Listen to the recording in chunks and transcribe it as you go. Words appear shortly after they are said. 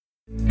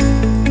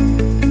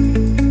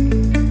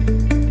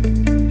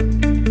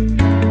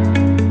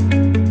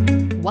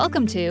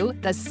Welcome to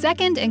the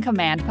Second in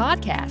Command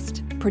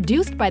podcast,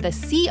 produced by the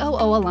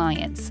COO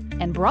Alliance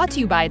and brought to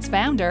you by its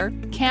founder,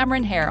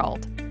 Cameron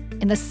Harold.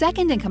 In the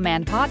Second in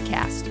Command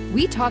podcast,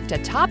 we talk to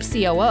top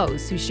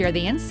COOs who share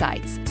the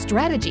insights,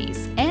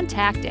 strategies, and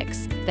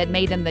tactics that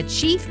made them the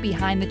chief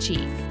behind the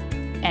chief.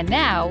 And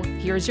now,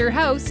 here's your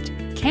host,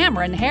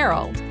 Cameron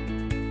Harold.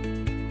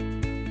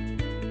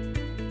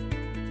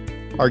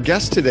 Our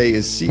guest today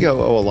is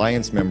COO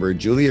Alliance member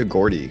Julia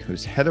Gordy,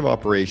 who's head of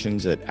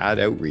operations at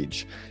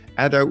AdOutreach.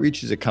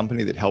 AdOutreach is a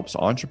company that helps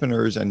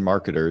entrepreneurs and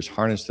marketers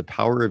harness the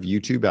power of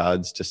YouTube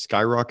ads to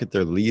skyrocket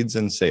their leads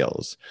and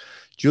sales.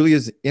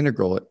 Julia's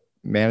integral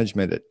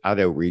management at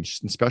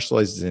AdOutreach and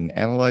specializes in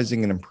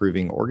analyzing and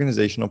improving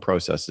organizational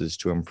processes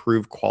to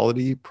improve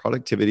quality,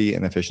 productivity,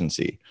 and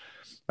efficiency.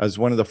 As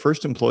one of the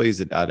first employees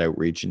at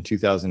AdOutreach in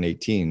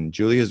 2018,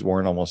 Julia has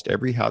worn almost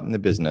every hat in the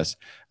business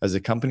as the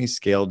company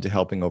scaled to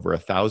helping over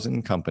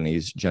 1,000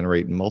 companies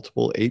generate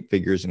multiple 8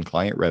 figures in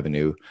client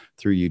revenue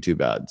through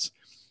YouTube ads.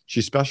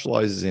 She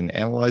specializes in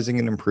analyzing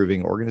and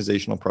improving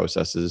organizational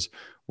processes,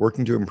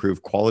 working to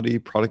improve quality,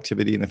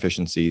 productivity, and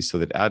efficiency so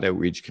that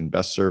AdOutreach can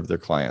best serve their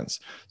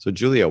clients. So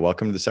Julia,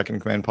 welcome to the Second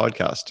in Command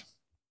podcast.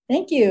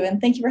 Thank you. And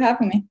thank you for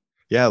having me.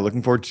 Yeah,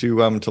 looking forward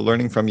to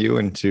learning from you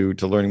and to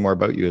learning more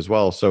about you as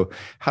well. So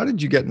how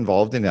did you get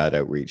involved in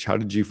AdOutreach? How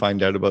did you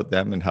find out about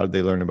them and how did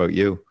they learn about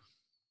you?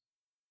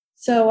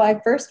 So I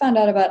first found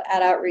out about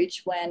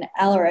AdOutreach when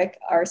AdOutreach,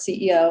 our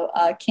CEO,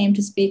 came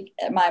to speak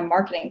at my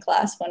marketing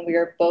class when we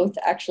were both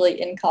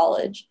actually in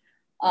college.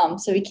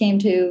 So he came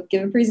to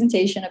give a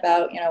presentation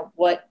about,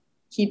 what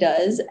he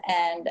does.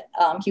 And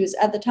he was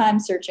at the time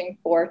searching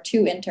for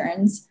 2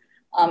 interns.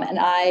 And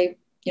I,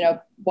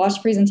 watched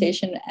the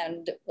presentation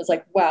and was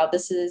like, wow,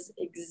 this is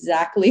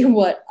exactly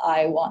what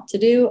I want to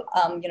do.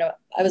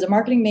 I was a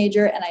marketing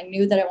major and I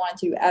knew that I wanted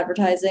to do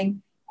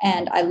advertising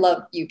and I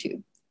love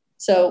YouTube.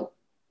 So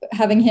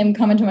having him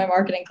come into my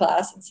marketing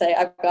class and say,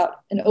 I've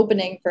got an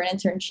opening for an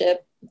internship,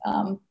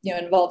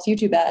 involves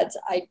YouTube ads.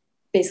 I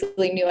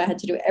basically knew I had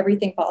to do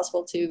everything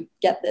possible to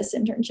get this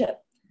internship.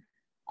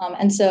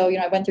 And so,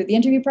 I went through the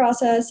interview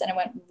process and it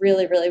went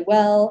really, really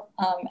well.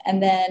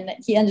 And then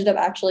he ended up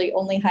actually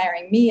only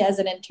hiring me as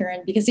an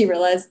intern because he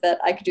realized that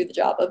I could do the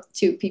job of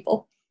 2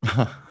 people.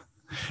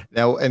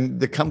 Now,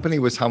 and the company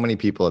was how many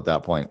people at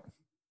that point?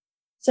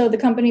 So the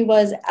company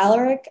was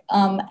AdOutreach,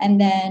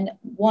 and then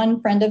one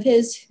friend of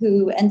his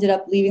who ended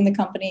up leaving the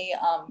company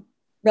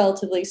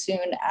relatively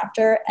soon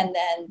after. And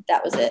then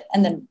that was it.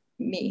 And then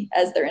me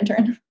as their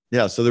intern.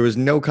 Yeah. So there was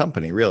no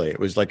company really. It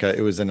was like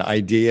it was an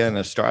idea and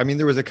a start. I mean,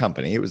 there was a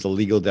company, it was a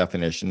legal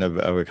definition of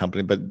a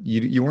company, but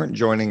you weren't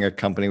joining a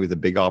company with a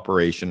big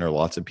operation or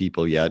lots of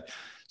people yet.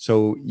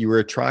 So you were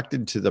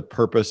attracted to the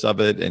purpose of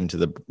it and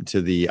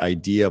to the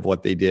idea of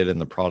what they did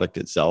and the product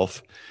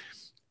itself.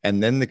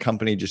 And then the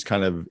company just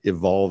kind of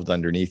evolved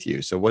underneath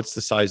you. So what's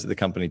the size of the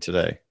company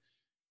today?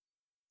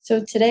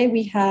 So today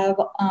we have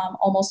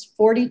almost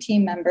 40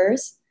 team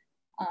members.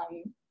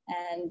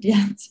 And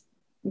yeah, it's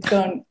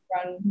grown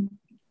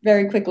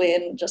very quickly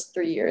in just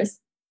 3 years.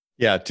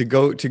 Yeah, to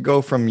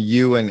go from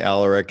you and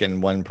AdOutreach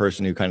and one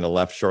person who kind of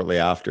left shortly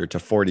after to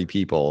 40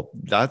 people,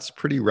 that's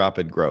pretty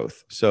rapid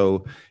growth.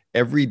 So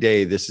every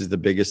day, this is the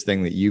biggest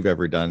thing that you've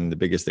ever done, the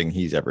biggest thing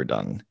he's ever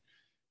done,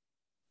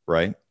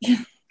 right? Yeah,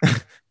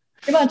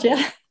 pretty much,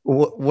 yeah.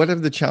 What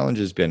have the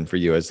challenges been for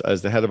you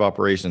as the head of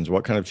operations?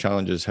 What kind of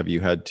challenges have you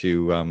had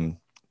to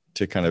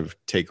kind of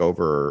take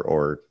over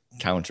or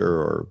counter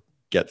or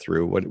get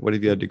through? What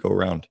have you had to go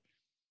around?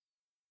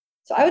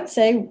 So I would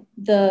say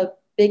the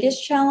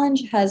biggest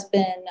challenge has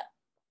been,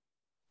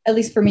 at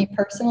least for me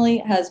personally,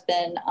 has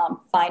been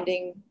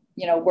finding,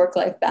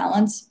 work-life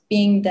balance,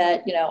 being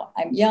that,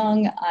 I'm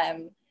young,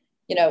 I'm,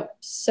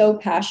 so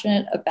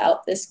passionate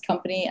about this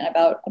company and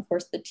about, of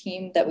course, the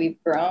team that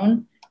we've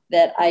grown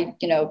that I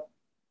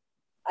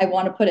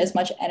want to put as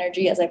much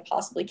energy as I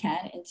possibly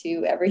can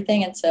into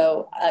everything. And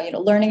so,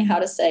 learning how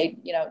to say,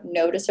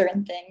 no to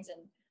certain things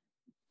and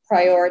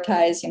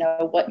prioritize,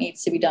 what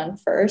needs to be done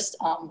first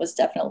was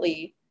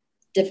definitely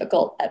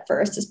difficult at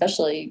first,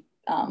 especially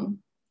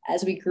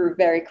as we grew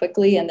very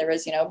quickly and there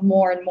was,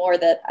 more and more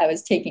that I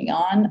was taking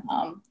on,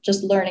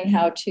 just learning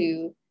how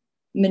to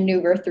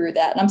maneuver through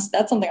that. And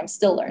that's something I'm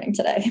still learning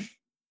today.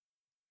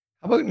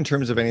 How about in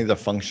terms of any of the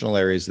functional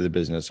areas of the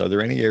business? Are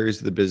there any areas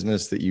of the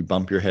business that you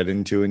bump your head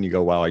into and you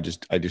go, wow, I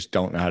just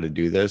don't know how to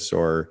do this?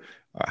 Or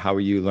how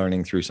are you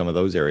learning through some of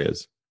those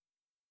areas?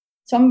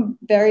 So I'm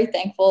very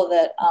thankful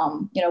that,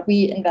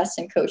 we invest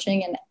in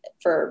coaching and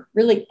for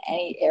really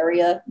any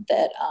area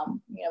that,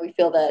 we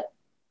feel that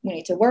we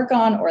need to work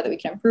on or that we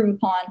can improve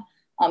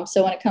upon.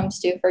 So when it comes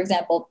to, for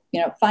example,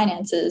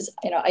 finances,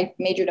 I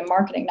majored in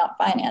marketing, not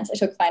finance. I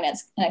took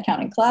finance and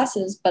accounting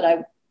classes, but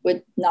I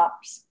would not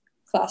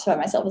classify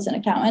myself as an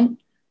accountant.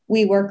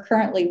 We work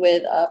currently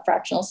with a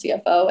fractional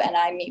CFO and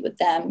I meet with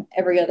them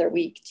every other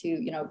week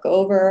to, go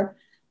over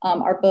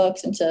our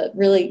books and to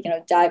really,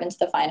 dive into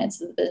the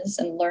finances of the business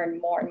and learn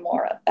more and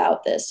more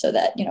about this so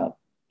that,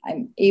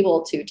 I'm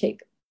able to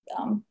take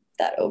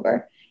that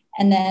over.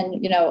 And then,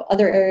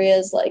 other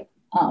areas like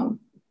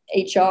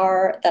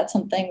HR, that's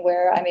something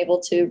where I'm able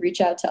to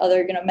reach out to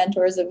other,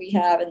 mentors that we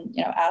have and,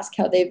 ask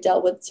how they've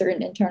dealt with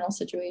certain internal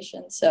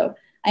situations. So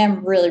I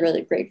am really,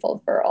 really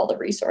grateful for all the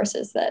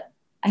resources that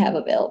I have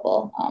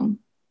available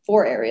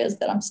for areas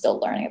that I'm still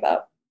learning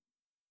about.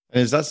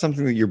 And is that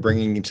something that you're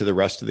bringing into the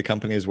rest of the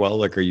company as well?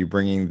 Like, are you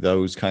bringing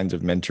those kinds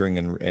of mentoring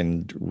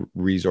and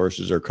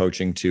resources or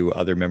coaching to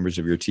other members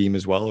of your team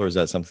as well? Or is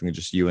that something that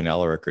just you and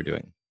Alaric are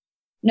doing?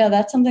 No,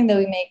 that's something that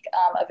we make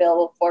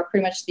available for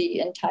pretty much the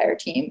entire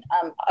team.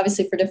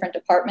 Obviously, for different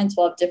departments,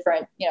 we'll have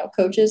different,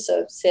 coaches.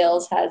 So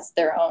sales has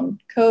their own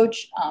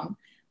coach.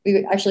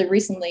 We actually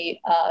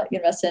recently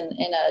invested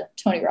in a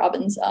Tony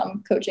Robbins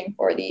coaching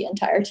for the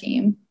entire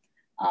team.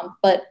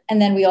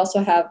 And then we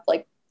also have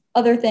like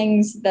other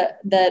things that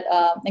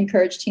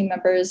encourage team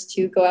members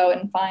to go out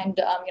and find,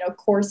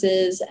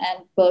 courses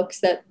and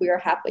books that we are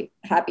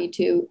happy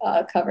to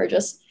cover,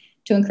 just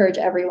to encourage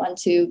everyone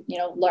to,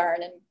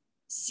 learn and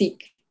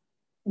seek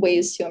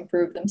ways to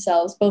improve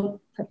themselves, both,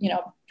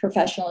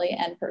 professionally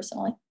and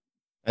personally.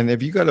 And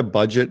have you got a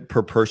budget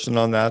per person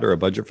on that, or a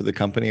budget for the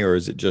company, or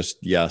is it just,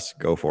 yes,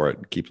 go for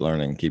it, keep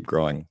learning, keep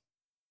growing?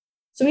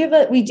 So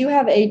we do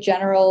have a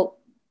general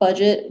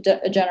budget,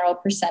 a general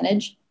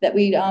percentage that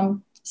we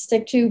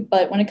stick to.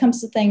 But when it comes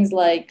to things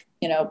like,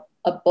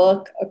 a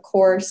book, a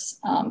course,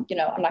 I'm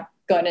not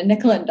going to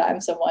nickel and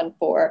dime someone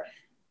for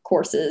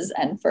courses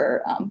and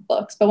for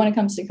books. But when it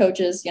comes to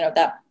coaches,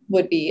 that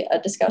would be a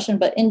discussion.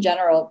 But in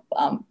general,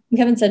 we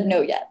haven't said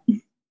no yet.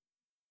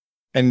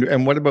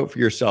 And what about for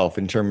yourself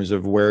in terms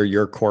of where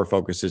your core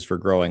focus is for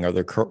growing? Are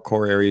there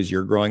core areas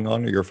you're growing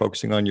on, or you're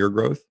focusing on your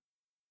growth?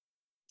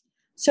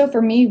 So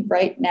for me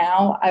right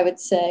now, I would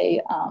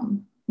say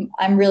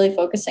I'm really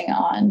focusing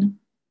on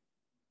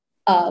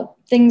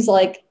things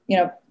like,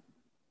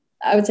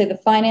 I would say the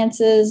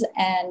finances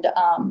and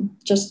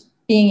just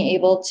being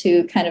able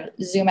to kind of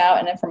zoom out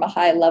and then from a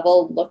high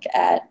level look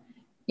at,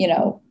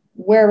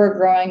 where we're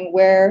growing,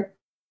 where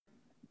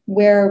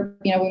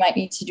we might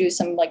need to do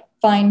some like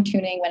fine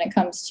tuning when it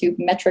comes to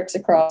metrics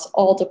across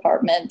all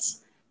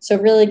departments. So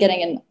really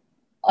getting an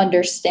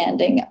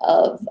understanding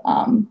of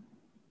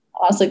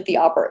honestly the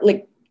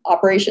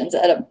operations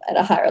at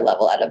a higher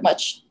level, at a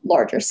much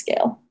larger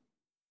scale.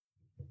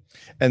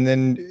 And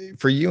then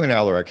for you and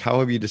Alaric, how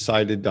have you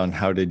decided on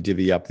how to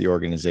divvy up the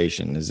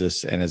organization? Has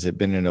it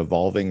been an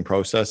evolving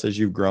process as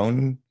you've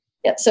grown?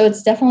 Yeah, so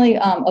it's definitely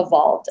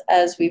evolved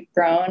as we've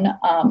grown.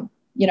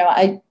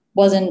 I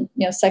wasn't,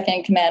 second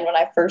in command when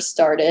I first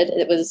started.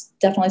 It was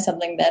definitely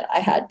something that I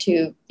had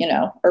to,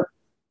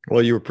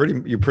 Well, you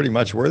pretty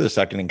much were the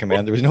second in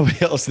command. There was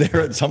nobody else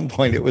there at some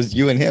point. It was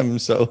you and him.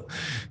 So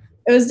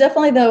it was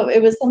definitely, though,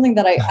 it was something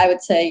that I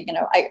would say,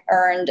 I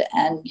earned.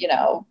 And,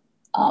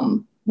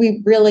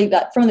 we really,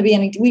 that from the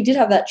beginning, we did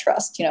have that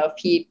trust. If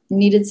he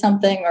needed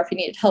something or if he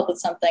needed help with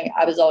something,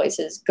 I was always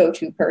his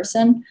go-to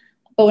person.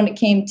 But when it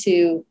came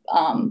to,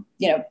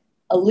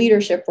 a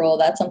leadership role,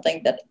 that's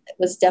something that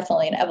was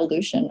definitely an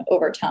evolution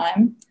over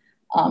time.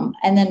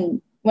 And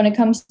then when it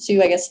comes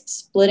to, I guess,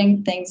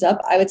 splitting things up,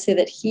 I would say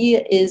that he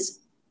is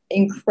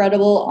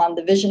incredible on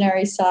the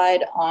visionary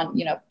side, on,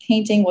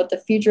 painting what the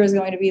future is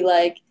going to be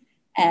like,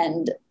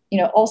 and,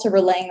 also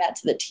relaying that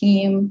to the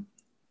team.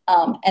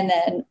 And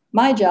then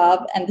my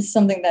job, and this is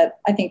something that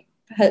I think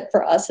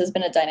for us has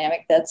been a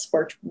dynamic that's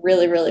worked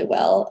really, really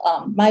well.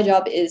 My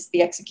job is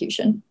the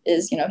execution,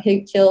 is,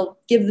 he'll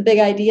give the big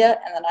idea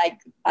and then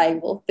I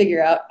will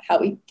figure out how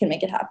we can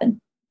make it happen.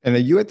 And are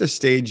you at the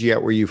stage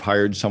yet where you've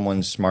hired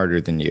someone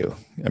smarter than you?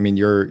 I mean,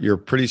 you're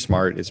pretty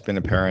smart. It's been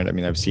apparent. I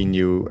mean, I've seen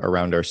you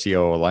around our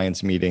COO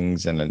Alliance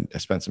meetings, and I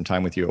spent some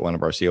time with you at one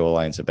of our COO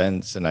Alliance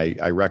events. And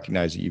I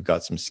recognize that you've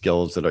got some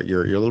skills that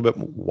you're a little bit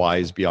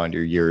wise beyond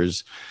your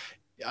years.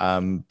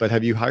 But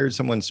have you hired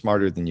someone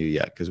smarter than you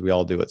yet? Because we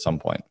all do at some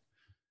point.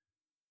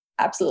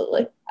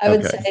 Absolutely. I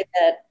would say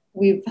that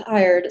we've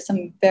hired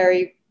some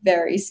very,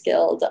 very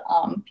skilled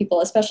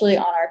people, especially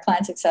on our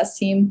client success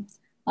team.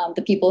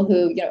 The people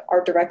who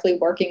are directly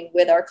working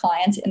with our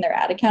clients in their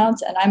ad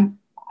accounts, and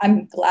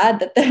I'm glad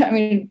that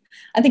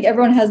I think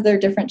everyone has their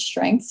different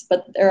strengths,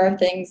 but there are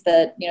things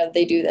that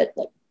they do that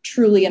like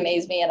truly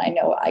amaze me, and I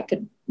know I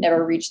could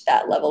never reach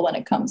that level when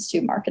it comes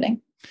to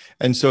marketing.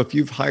 And so, if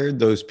you've hired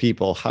those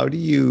people, how do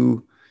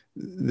you?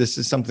 This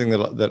is something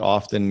that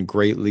often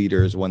great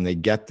leaders, when they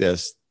get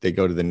this, they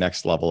go to the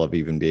next level of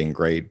even being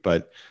great,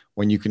 but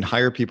when you can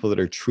hire people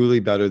that are truly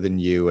better than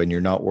you and you're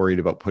not worried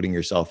about putting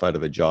yourself out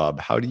of a job,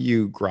 how do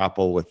you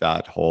grapple with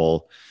that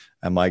whole,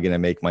 am I going to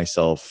make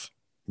myself,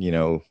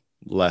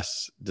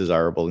 less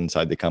desirable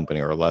inside the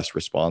company, or less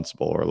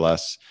responsible, or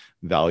less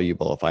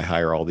valuable if I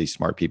hire all these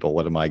smart people?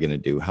 What am I going to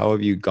do? How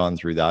have you gone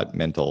through that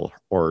mental,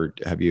 or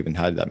have you even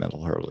had that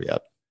mental hurdle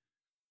yet?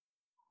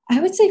 I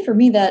would say for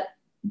me that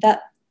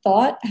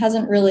thought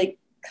hasn't really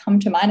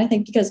come to mind. I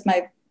think because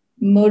my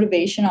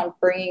motivation on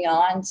bringing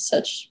on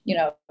such,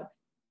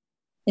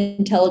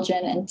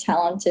 intelligent and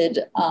talented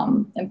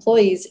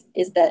employees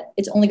is that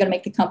it's only going to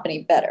make the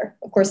company better.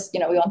 Of course, we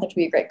want them to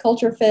be a great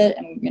culture fit,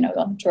 and we want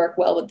them to work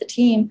well with the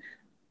team.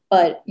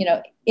 But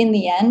in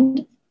the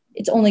end,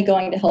 it's only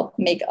going to help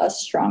make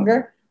us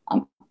stronger.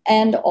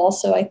 And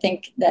also, I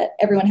think that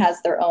everyone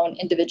has their own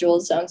individual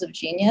zones of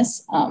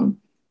genius.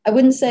 I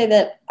wouldn't say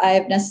that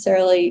I've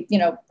necessarily,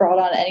 brought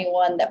on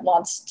anyone that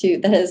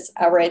has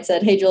outright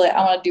said, "Hey, Julia,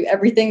 I want to do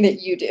everything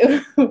that you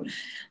do."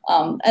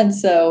 And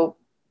so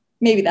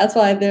maybe that's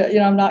why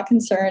I'm not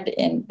concerned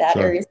in that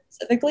Sure. area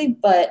specifically,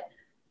 but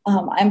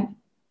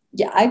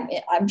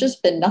I've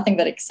just been nothing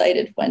but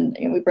excited when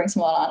we bring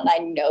someone on and I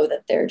know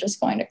that they're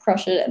just going to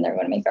crush it and they're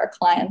going to make our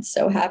clients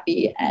so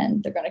happy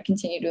and they're going to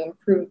continue to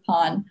improve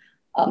upon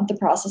the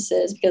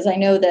processes, because I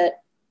know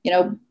that,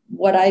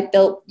 what I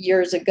built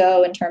years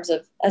ago in terms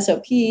of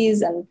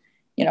SOPs and,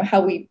 how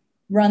we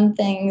run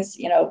things,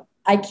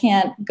 I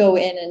can't go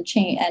in and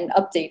change and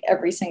update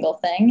every single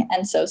thing.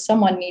 And so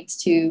someone needs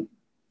to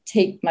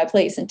take my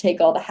place and take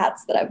all the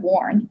hats that I've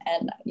worn.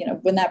 And,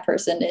 when that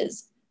person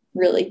is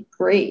really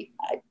great,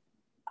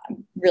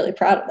 I'm really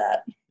proud of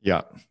that.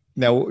 Yeah.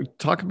 Now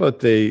talk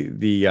about the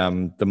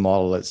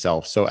model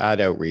itself. So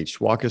AdOutreach,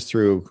 walk us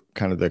through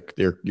kind of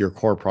your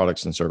core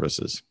products and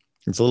services.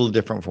 It's a little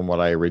different from what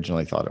I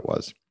originally thought it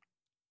was.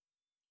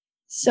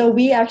 So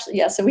we have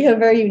a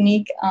very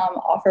unique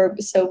offer.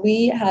 So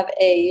we have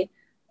a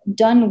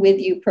done with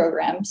you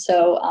program.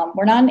 So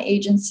we're not an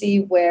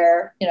agency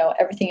where,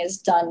 everything is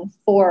done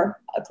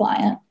for a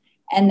client.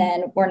 And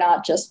then we're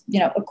not just,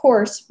 a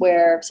course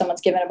where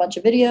someone's given a bunch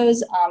of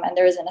videos and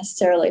there isn't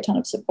necessarily a ton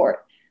of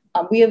support.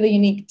 We have a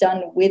unique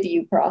done with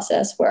you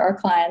process where our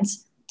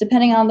clients,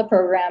 depending on the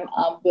program,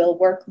 will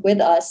work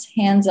with us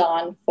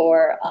hands-on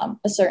for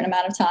a certain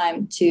amount of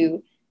time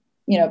to,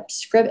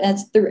 script, and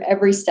it's through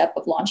every step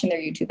of launching their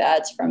YouTube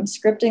ads, from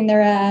scripting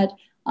their ad,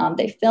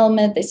 they film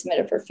it, they submit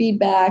it for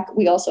feedback.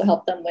 We also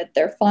help them with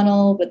their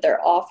funnel, with their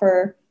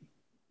offer.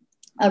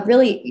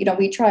 Really,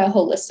 we try a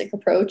holistic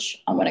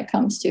approach when it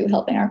comes to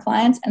helping our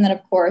clients. And then,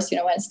 of course,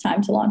 when it's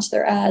time to launch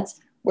their ads,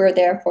 we're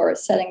there for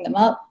setting them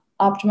up,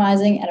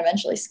 optimizing, and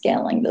eventually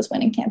scaling those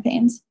winning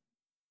campaigns.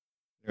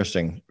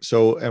 Interesting.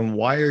 So, and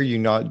why are you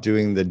not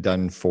doing the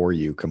done for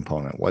you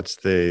component?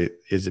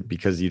 Is it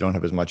because you don't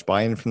have as much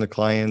buy-in from the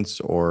clients,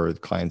 or the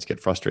clients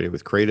get frustrated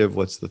with creative?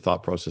 What's the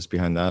thought process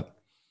behind that?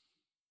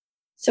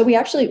 So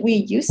we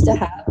used to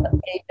have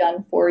a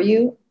done for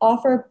you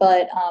offer,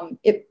 but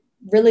it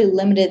really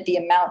limited the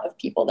amount of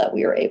people that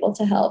we were able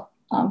to help.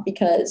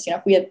 Because,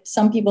 if we have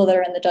some people that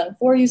are in the done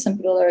for you, some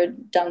people that are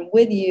done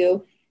with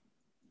you,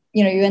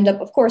 you end up,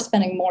 of course,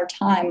 spending more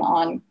time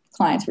on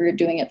clients where you're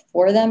doing it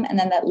for them. And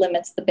then that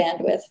limits the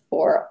bandwidth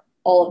for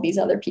all of these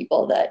other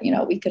people that,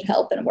 we could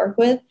help and work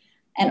with.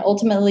 And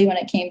ultimately, when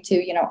it came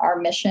to, our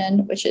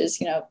mission, which is,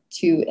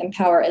 to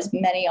empower as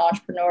many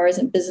entrepreneurs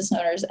and business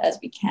owners as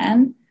we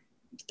can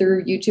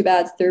through YouTube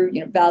ads, through,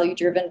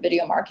 value-driven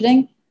video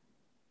marketing,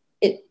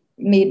 it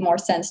made more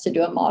sense to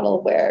do a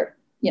model where,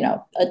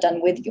 a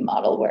done with you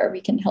model where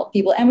we can help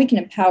people and we can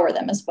empower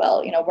them as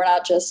well. We're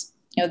not just,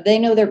 they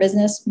know their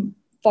business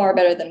far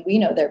better than we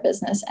know their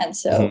business. And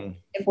so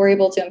if we're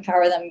able to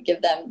empower them,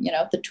 give them,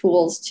 the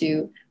tools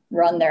to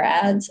run their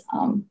ads,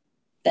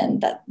 then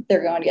that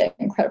they're going to get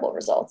incredible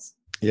results.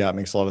 Yeah, it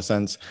makes a lot of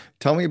sense.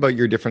 Tell me about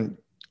your different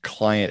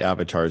client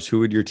avatars. Who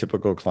would your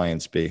typical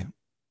clients be?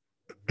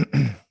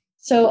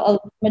 So a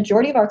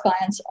majority of our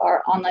clients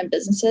are online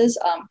businesses,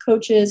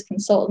 coaches,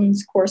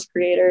 consultants, course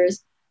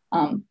creators,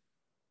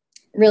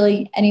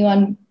 really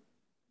anyone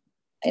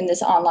in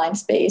this online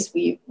space.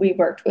 We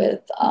worked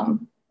with a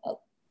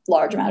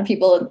large amount of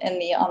people in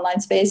the online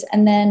space.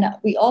 And then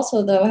we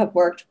also, though, have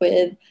worked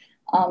with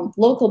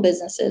local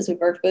businesses. We've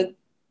worked with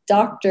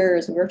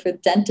doctors, we worked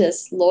with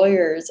dentists,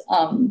 lawyers.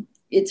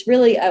 It's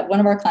really, one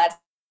of our clients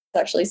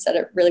actually said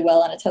it really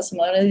well in a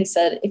testimonial. He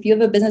said, if you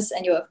have a business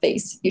and you have a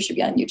face, you should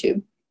be on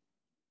YouTube.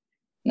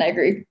 And I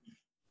agree.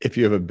 If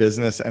you have a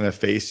business and a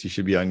face, you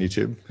should be on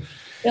YouTube.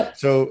 Yep.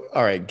 So,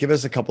 all right, give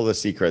us a couple of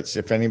secrets.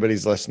 If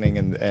anybody's listening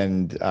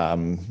and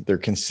they're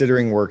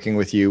considering working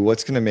with you,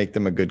 what's going to make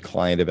them a good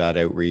client of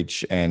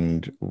AdOutreach,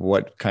 and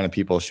what kind of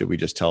people should we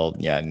just tell,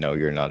 yeah, no,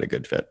 you're not a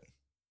good fit?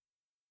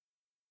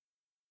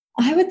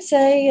 I would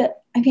say,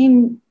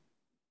 that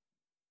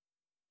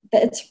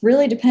it's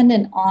really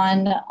dependent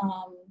on,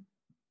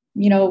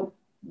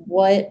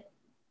 what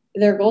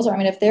their goals are.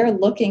 If they're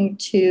looking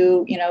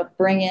to,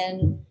 bring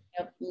in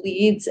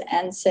leads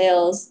and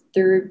sales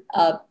through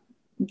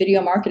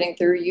video marketing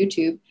through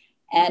YouTube,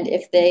 and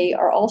if they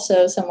are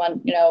also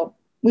someone,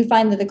 we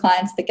find that the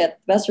clients that get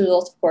the best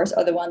results, of course,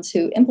 are the ones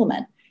who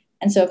implement.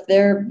 And so if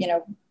they're,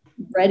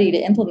 ready to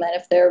implement,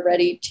 if they're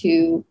ready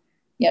to,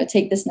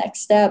 take this next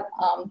step,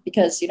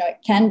 because, it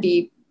can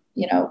be,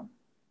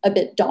 a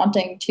bit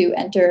daunting to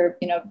enter,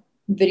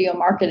 video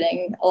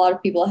marketing. A lot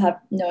of people have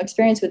no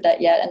experience with that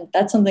yet. And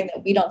that's something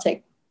that we don't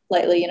take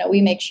lightly.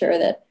 We make sure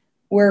that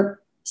we're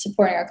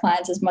supporting our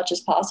clients as much as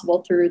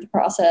possible through the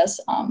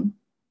process,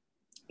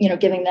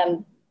 giving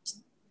them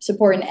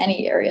support in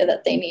any area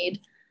that they need.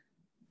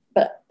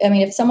 But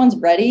if someone's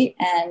ready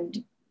and,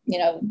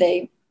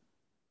 they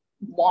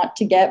want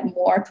to get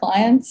more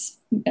clients,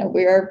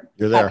 you're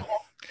there.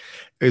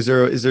 Is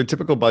there a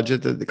typical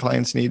budget that the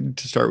clients need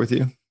to start with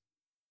you?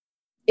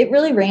 It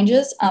really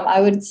ranges.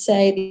 I would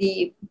say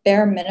the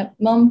bare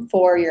minimum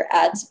for your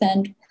ad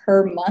spend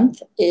per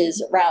month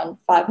is around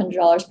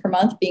 $500 per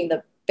month, being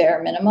the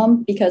bare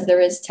minimum, because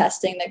there is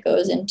testing that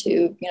goes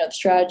into the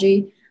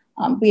strategy.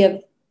 We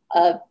have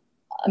a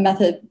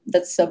method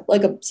that's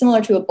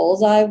similar to a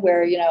bullseye,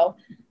 where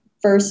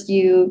first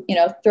you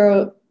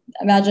throw.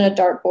 Imagine a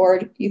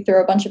dartboard. You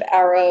throw a bunch of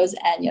arrows,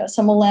 and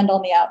some will land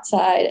on the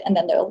outside, and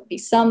then there'll be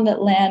some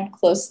that land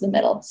close to the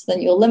middle. So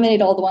then you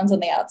eliminate all the ones on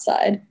the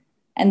outside,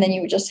 and then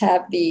you just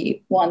have the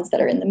ones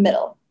that are in the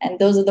middle. And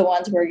those are the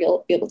ones where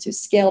you'll be able to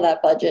scale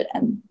that budget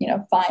and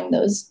find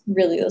those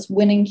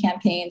winning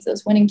campaigns,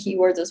 those winning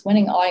keywords, those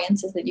winning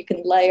audiences that you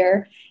can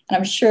layer. And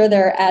I'm sure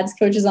there are ads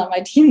coaches on my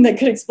team that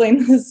could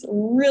explain this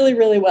really,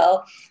 really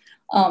well.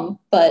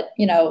 But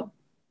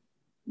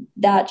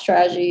that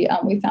strategy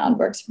we found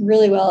works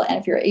really well. And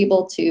if you're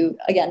able to,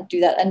 again, do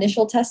that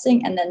initial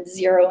testing and then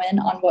zero in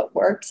on what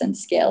works and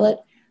scale it,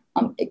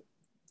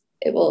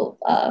 it will,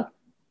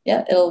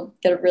 it'll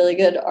get a really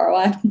good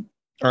ROI.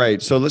 All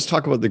right. So let's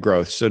talk about the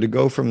growth. So to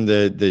go from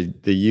the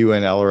you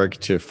and Alaric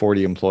to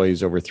 40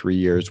 employees over 3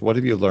 years, what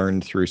have you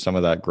learned through some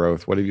of that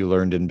growth? What have you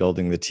learned in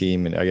building the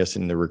team, and I guess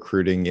in the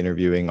recruiting,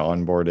 interviewing,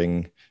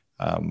 onboarding,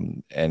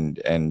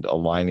 and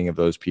aligning of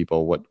those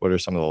people? What are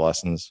some of the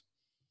lessons?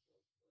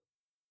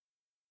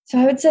 So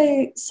I would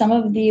say some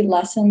of the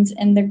lessons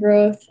in the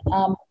growth,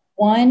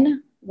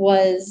 one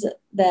was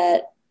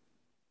that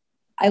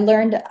I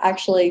learned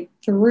actually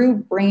through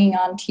bringing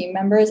on team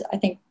members. I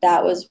think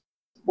that was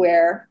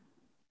where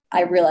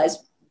I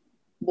realized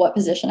what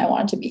position I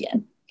wanted to be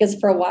in, because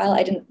for a while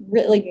I didn't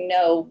really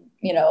know,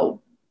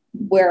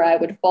 where I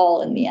would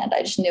fall in the end.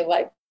 I just knew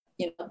I,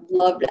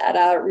 loved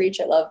AdOutreach.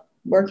 I love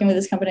working with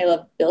this company. I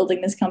love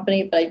building this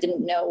company, but I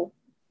didn't know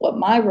what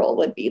my role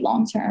would be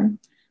long term.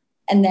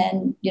 And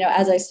then,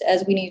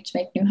 as we needed to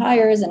make new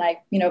hires, and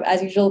I,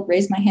 as usual,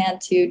 raised my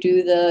hand to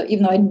do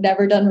even though I'd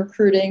never done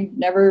recruiting,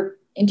 never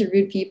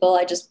interviewed people,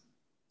 I just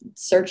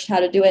searched how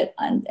to do it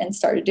and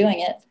started doing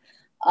it.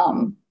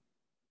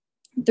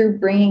 Through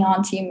bringing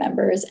on team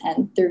members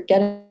and through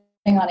getting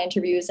on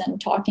interviews and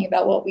talking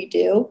about what we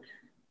do,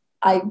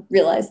 I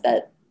realized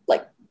that,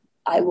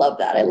 I love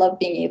that. I love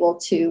being able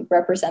to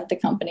represent the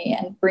company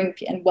and bring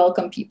and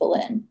welcome people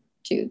in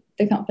to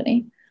the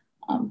company.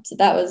 So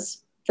that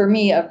was, for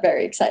me, a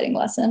very exciting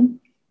lesson.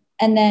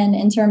 And then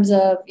in terms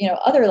of,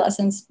 other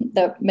lessons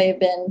that may have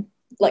been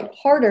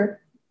harder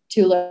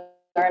to learn,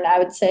 I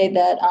would say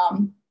that,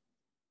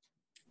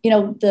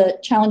 the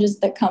challenges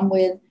that come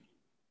with,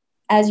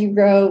 as you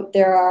grow,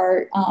 there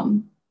are,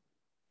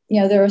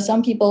 there are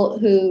some people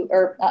who,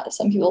 or not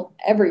some people,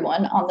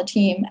 everyone on the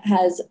team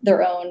has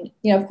their own,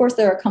 of course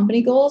there are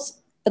company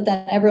goals, but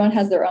then everyone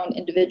has their own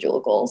individual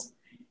goals.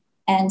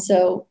 And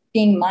so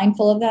being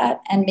mindful of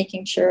that and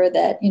making sure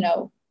that,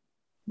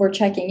 we're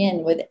checking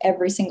in with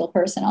every single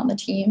person on the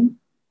team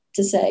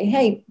to say,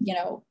 hey,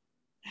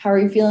 how are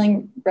you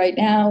feeling right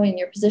now in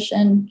your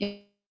position?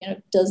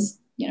 Does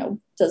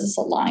this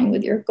align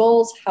with your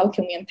goals? How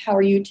can we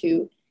empower you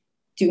to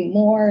do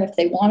more if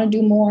they want to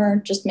do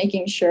more? Just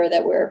making sure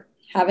that we're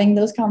having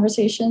those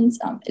conversations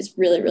is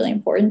really, really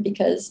important,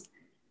 because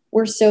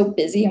we're so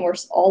busy and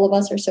all of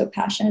us are so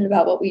passionate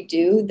about what we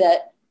do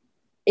that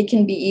it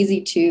can be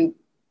easy to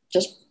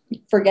just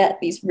forget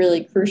these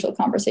really crucial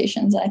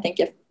conversations. And I think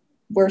if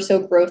we're so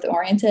growth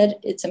oriented,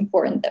 it's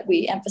important that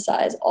we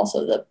emphasize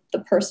also the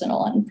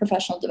personal and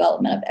professional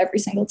development of every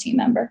single team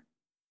member.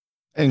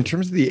 And in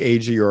terms of the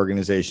age of your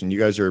organization, you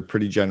guys are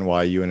pretty Gen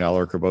Y. You and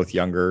Alaric are both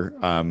younger.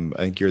 I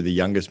think you're the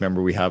youngest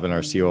member we have in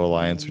our CO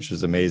Alliance, which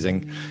is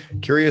amazing.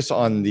 Curious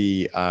on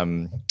the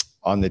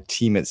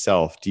team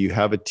itself. Do you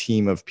have a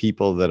team of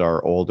people that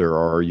are older,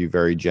 or are you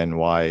very Gen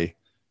Y,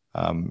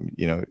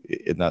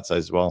 in that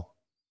size as well?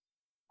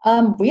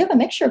 We have a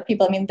mixture of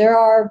people. I mean, there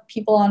are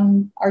people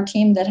on our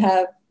team that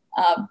have,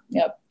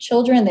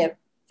 children, they have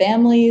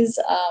families.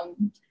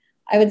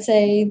 I would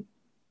say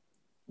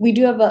we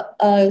do have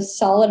a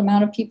solid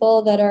amount of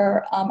people that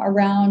are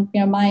around,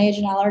 my age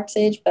and Alaric's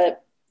age,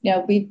 but,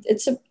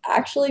 it's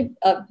actually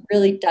a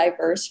really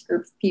diverse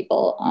group of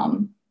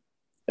people,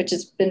 which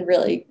has been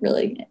really,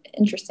 really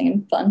interesting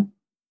and fun.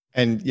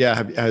 And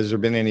yeah, has there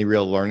been any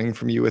real learning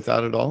from you with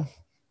that at all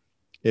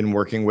in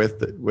working with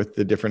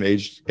the different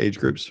age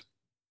groups?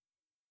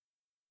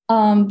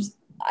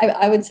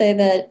 I would say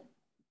that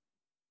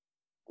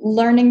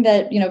learning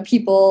that,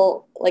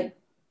 people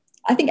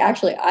I think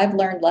actually I've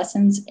learned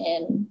lessons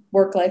in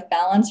work-life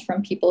balance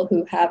from people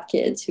who have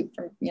kids,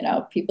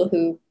 people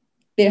who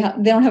they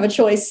don't have a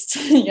choice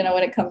to,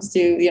 when it comes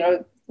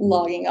to,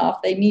 logging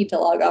off. They need to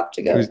log off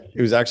to go.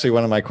 It was actually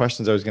one of my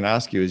questions I was going to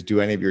ask you is, do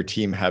any of your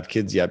team have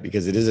kids yet?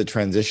 Because it is a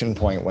transition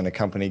point when a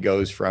company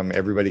goes from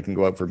everybody can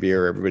go out for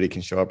beer, everybody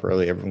can show up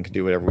early, everyone can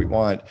do whatever we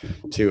want,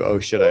 to, oh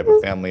shit, I have a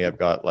family, I've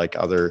got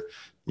other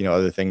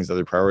things,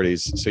 other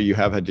priorities. So you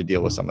have had to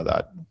deal with some of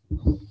that.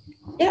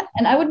 Yeah.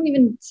 And I wouldn't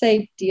even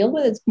say deal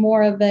with, it's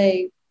more of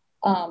a,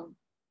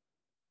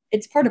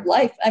 it's part of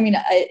life. I mean,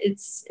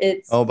 it's.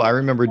 Oh, but I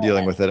remember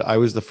dealing with it. I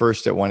was the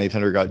first at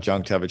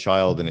 1-800-GOT-JUNK to have a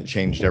child, and it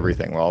changed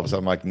everything. Well, all of a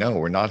sudden I'm like, no,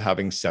 we're not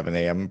having 7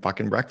 a.m.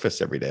 fucking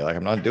breakfast every day. Like,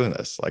 I'm not doing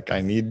this. Like,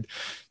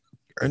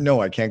 or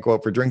no, I can't go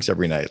out for drinks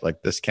every night.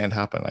 Like, this can't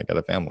happen. I got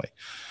a family,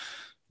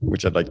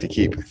 which I'd like to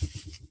keep.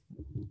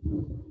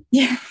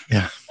 Yeah.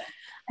 Yeah.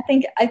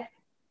 I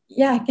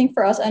think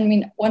for us, I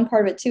mean, one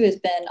part of it too has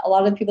been a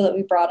lot of the people that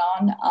we brought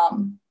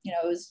on, it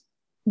was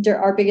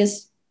our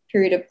biggest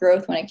period of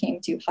growth when it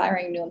came to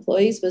hiring new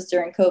employees was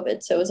during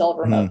COVID. So it was all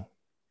remote. Mm-hmm.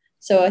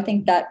 So I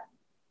think that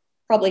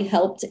probably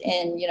helped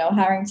in,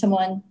 hiring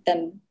someone,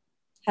 then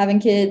having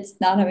kids,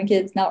 not having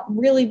kids, not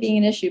really being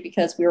an issue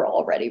because we were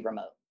already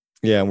remote.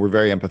 Yeah, and we're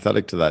very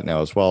empathetic to that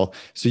now as well.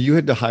 So you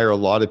had to hire a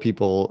lot of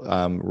people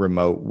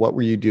remote. What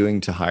were you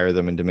doing to hire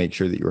them and to make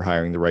sure that you were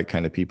hiring the right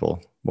kind of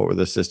people? What were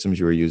the systems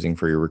you were using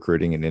for your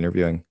recruiting and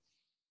interviewing?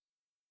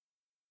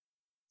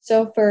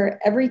 So for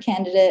every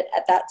candidate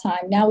at that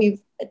time,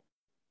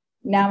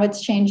 now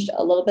it's changed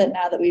a little bit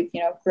now that we've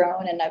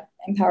grown and I've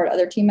empowered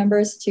other team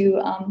members to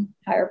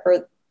hire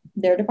for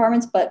their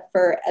departments. But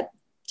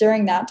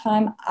during that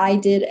time, I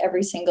did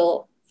every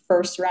single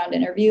first round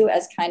interview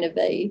as kind of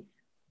a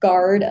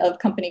guard of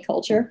company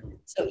culture.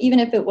 So even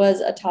if it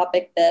was a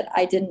topic that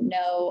I didn't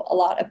know a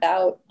lot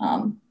about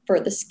for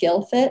the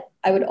skill fit,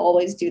 I would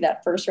always do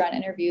that first round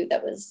interview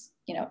that was,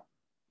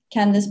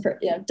 does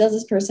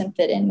this person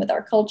fit in with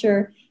our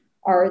culture?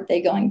 Are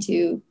they going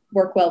to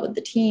work well with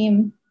the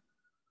team?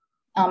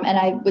 And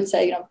I would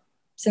say,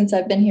 since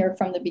I've been here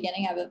from the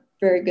beginning, I have a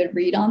very good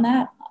read on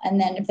that. And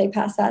then if they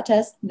pass that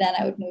test, then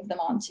I would move them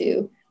on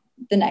to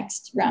the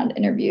next round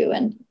interview.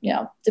 And,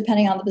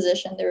 depending on the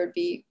position, there would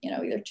be,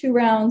 either 2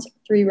 rounds,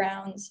 3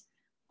 rounds.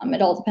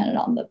 It all depended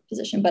on the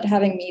position, but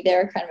having me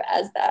there kind of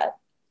as that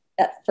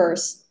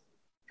first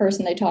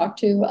person they talked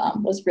to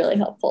was really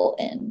helpful.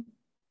 And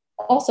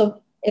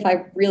also, if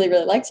I really,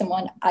 really like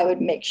someone, I would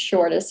make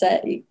sure to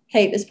say,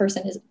 hey, this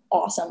person is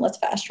awesome. Let's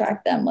fast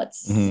track them.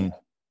 Let's, I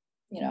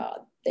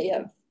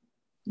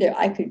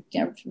could,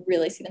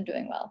 really see them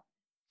doing well.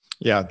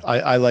 Yeah,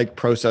 I like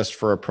process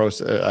for a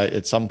process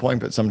at some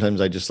point, but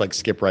sometimes I just like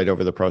skip right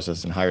over the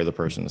process and hire the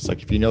person. It's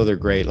like, if they're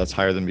great, let's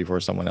hire them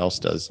before someone else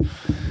does.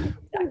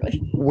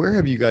 Exactly. Where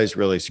have you guys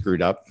really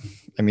screwed up?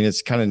 I mean,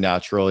 it's kind of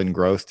natural in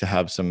growth to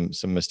have some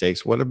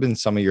mistakes. What have been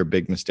some of your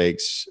big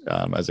mistakes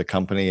as a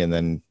company? And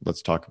then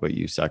let's talk about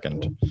you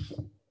second.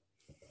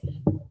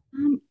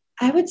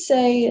 I would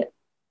say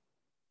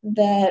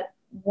that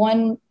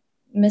one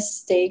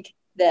mistake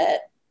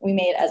that we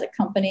made as a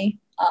company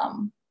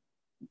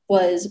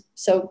was,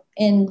 so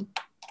in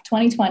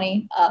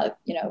 2020,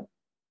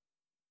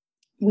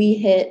 we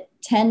hit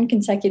 10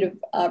 consecutive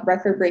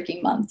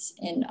record-breaking months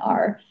in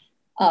our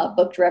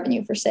booked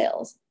revenue for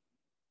sales.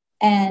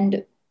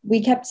 And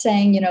we kept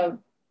saying,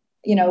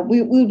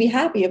 we would be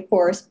happy, of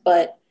course,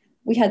 but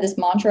we had this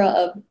mantra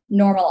of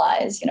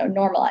normalize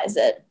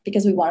it,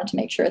 because we wanted to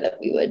make sure that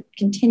we would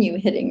continue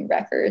hitting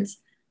records.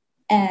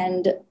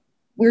 And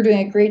we were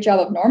doing a great job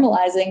of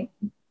normalizing,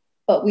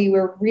 but we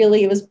were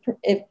really,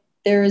 if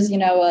there's,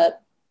 a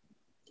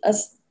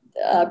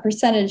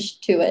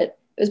percentage to it,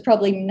 it was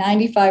probably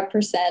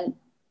 95%,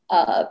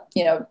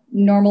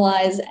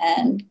 normalize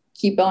and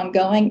keep on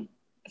going.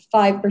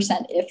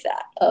 5%, if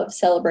that, of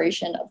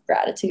celebration, of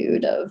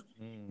gratitude, of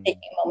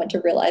taking a moment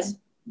to realize,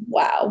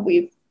 wow,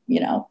 we've,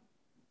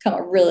 come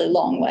a really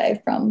long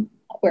way from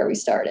where we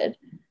started.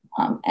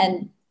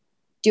 And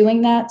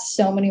doing that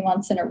so many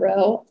months in a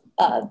row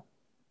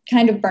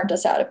kind of burnt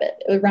us out a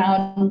bit.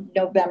 Around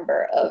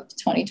November of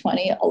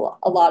 2020,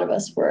 a lot of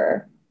us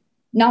were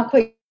not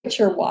quite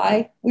sure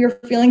why we were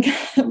feeling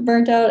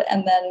burnt out.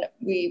 And then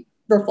we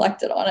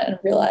reflected on it and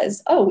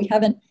realized, oh, we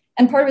haven't.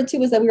 And part of it too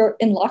was that we were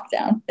in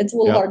lockdown. It's a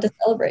little hard to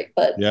celebrate,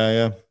 but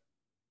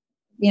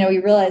we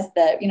realized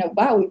that,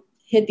 wow, we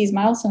hit these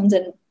milestones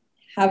and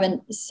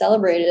haven't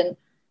celebrated.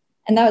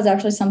 And that was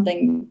actually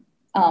something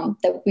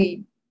that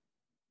we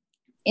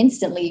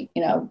instantly,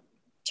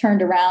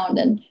 turned around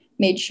and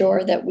made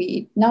sure that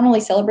we not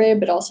only celebrated,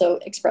 but also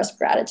expressed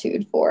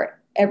gratitude for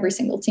every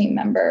single team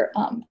member.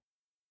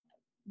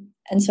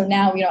 And so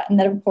now, and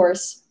then of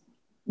course,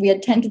 we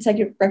had 10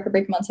 consecutive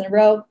record-breaking months in a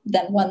row,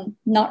 then one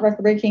not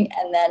record-breaking,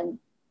 and then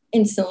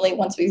instantly,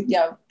 once we,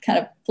 kind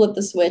of flipped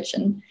the switch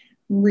and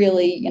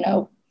really,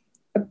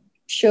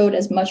 showed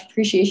as much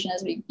appreciation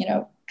as we,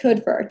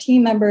 could for our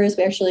team members,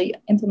 we actually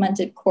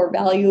implemented core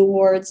value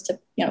awards to,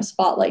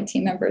 spotlight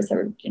team members that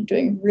were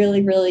doing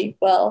really, really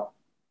well.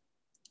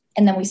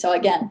 And then we saw,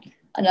 again,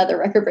 another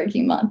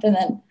record-breaking month. And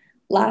then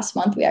last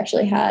month, we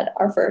actually had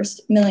our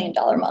first $1 million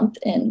month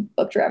in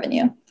booked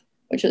revenue,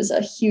 which was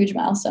a huge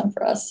milestone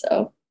for us.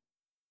 So,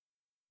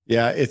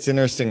 yeah, it's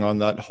interesting on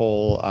that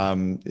whole,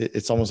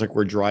 it's almost like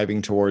we're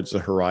driving towards the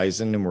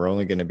horizon, and we're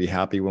only going to be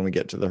happy when we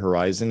get to the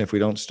horizon. If we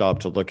don't stop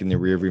to look in the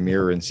rearview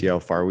mirror and see how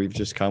far we've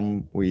just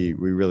come, we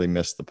really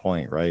miss the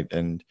point, right?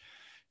 And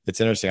It's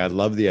interesting. I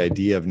love the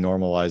idea of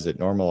normalize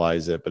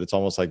it, but it's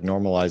almost like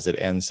normalize it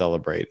and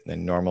celebrate, and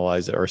then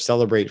normalize it or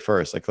celebrate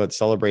first. Like, let's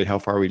celebrate how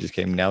far we just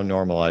came. Now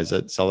normalize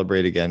it,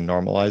 celebrate again,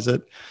 normalize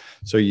it.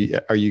 So do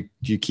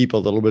you keep a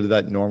little bit of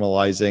that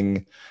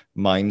normalizing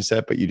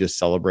mindset, but you just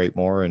celebrate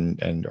more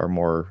and are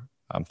more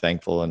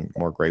thankful and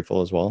more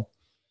grateful as well?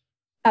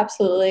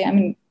 Absolutely. I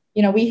mean,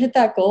 we hit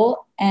that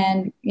goal,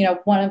 and,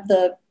 one of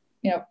the,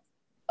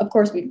 of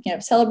course we,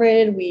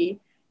 celebrated, we,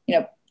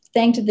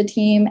 thanked the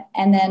team.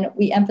 And then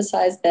we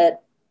emphasized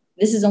that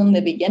this is only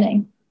the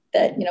beginning,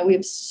 that, we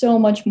have so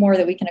much more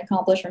that we can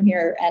accomplish from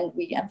here. And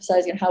we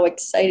emphasize how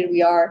excited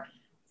we are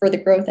for the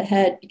growth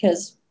ahead,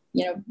 because,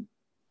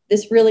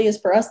 this really is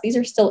for us. These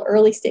are still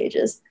early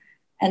stages.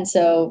 And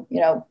so,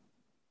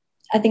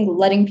 I think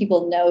letting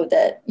people know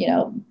that,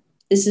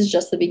 this is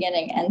just the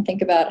beginning, and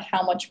think about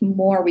how much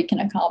more we can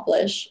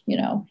accomplish,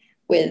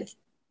 with,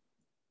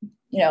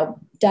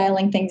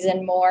 dialing things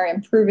in more,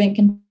 improving,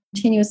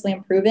 continuously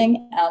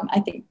improving. I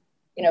think,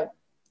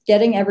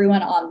 getting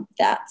everyone on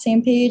that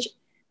same page,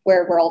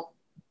 where we're all,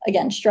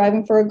 again,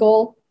 striving for a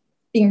goal,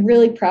 being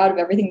really proud of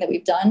everything that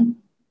we've done,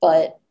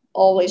 but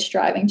always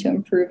striving to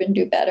improve and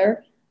do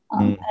better,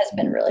 has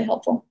been really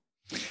helpful.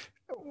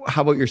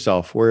 How about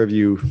yourself? Where have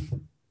you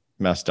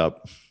messed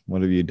up?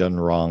 What have you done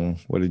wrong?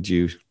 Where did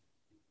you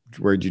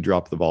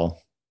drop the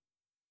ball?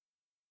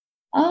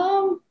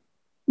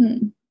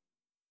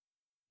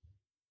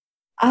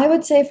 I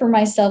would say for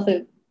myself,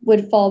 it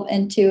would fall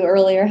into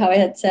earlier how I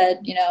had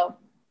said,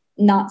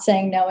 not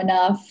saying no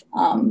enough.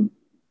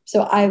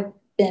 So I've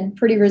been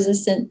pretty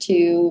resistant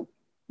to,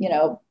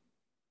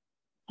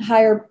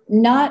 hire,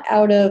 not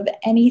out of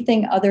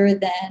anything other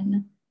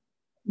than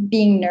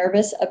being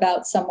nervous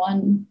about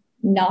someone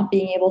not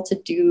being able to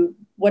do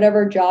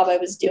whatever job I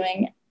was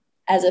doing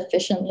as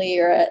efficiently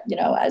or,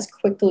 as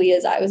quickly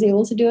as I was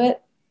able to do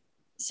it.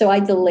 So I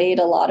delayed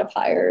a lot of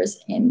hires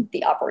in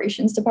the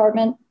operations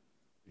department.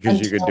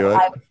 Because you could do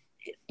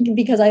it?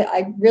 Because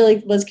I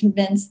really was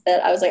convinced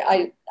that I was like,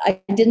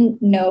 I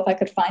didn't know if I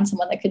could find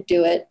someone that could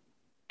do it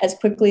as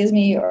quickly as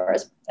me,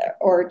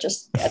 or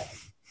just that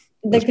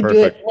could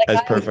do it like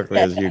as perfectly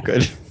as you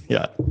could.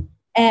 Yeah.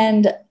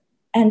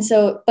 And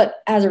so, but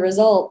as a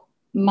result,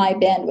 my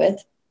bandwidth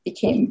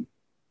became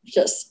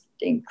just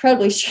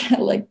incredibly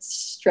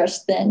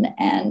stretched thin,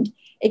 and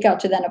it got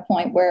to then a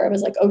point where I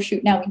was like, oh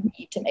shoot, now we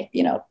need to make,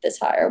 this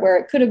hire, where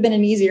it could have been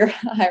an easier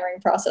hiring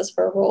process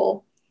for a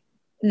role.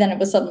 Then it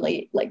was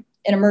suddenly like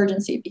an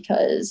emergency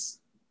because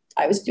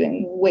I was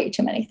doing way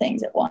too many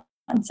things at once.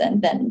 And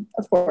then,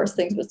 of course,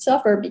 things would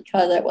suffer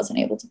because I wasn't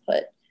able to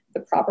put the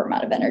proper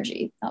amount of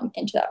energy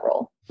into that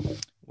role.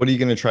 What are you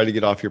going to try to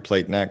get off your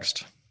plate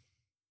next?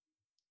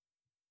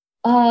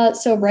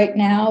 So right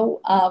now,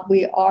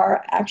 we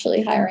are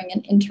actually hiring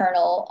an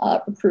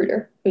internal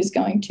recruiter who's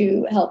going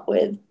to help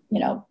with,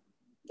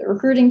 the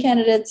recruiting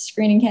candidates,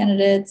 screening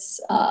candidates,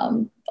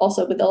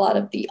 also with a lot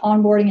of the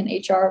onboarding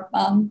and HR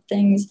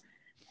things.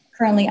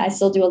 Currently, I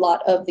still do a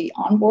lot of the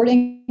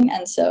onboarding.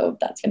 And so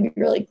that's going to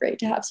be really great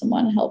to have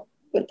someone help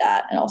with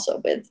that. And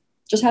also with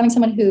just having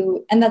someone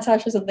who, and that's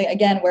actually something,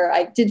 again, where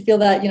I did feel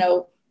that,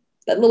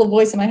 that little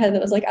voice in my head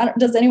that was like,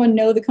 does anyone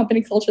know the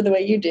company culture the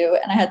way you do?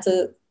 And I had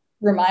to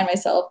remind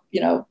myself,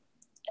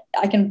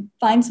 I can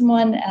find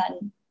someone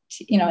and,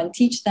 and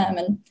teach them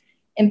and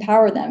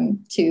empower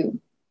them to,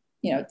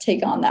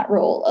 take on that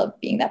role of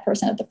being that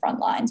person at the front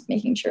lines,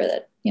 making sure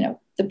that,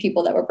 the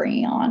people that we're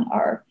bringing on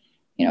are,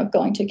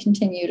 going to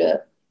continue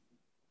to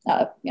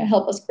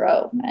help us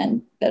grow,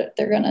 and that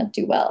they're going to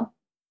do well.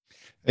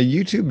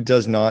 YouTube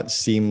does not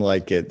seem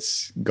like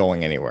it's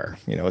going anywhere.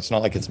 It's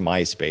not like it's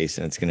MySpace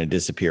and it's going to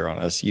disappear on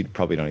us. You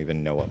probably don't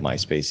even know what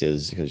MySpace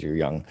is because you're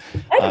young.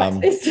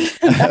 But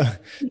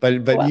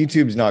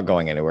YouTube's not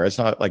going anywhere. It's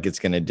not like it's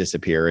going to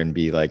disappear and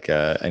be like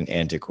an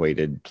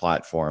antiquated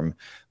platform.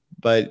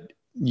 But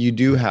you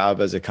do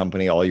have, as a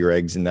company, all your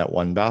eggs in that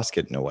one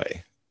basket in a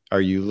way.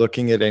 Are you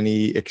looking at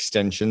any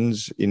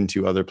extensions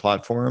into other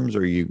platforms? Or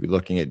are you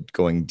looking at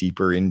going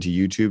deeper into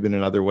YouTube in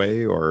another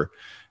way, or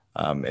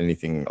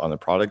anything on the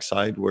product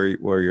side? Where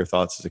are your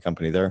thoughts as a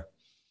company there?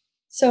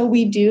 So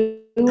we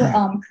do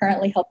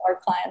currently help our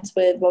clients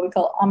with what we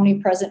call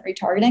omnipresent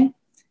retargeting.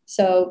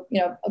 So,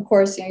 of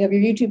course, you have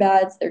your YouTube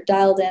ads, they're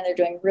dialed in, they're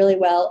doing really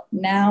well.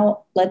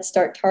 Now let's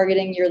start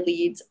targeting your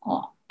leads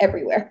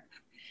everywhere.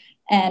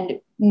 And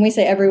when we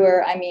say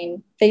everywhere, I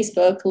mean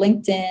Facebook,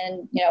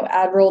 LinkedIn,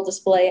 ad roll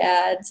display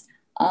ads,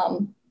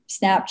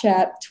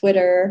 Snapchat,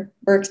 Twitter.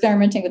 We're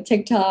experimenting with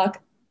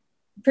TikTok.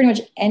 Pretty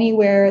much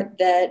anywhere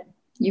that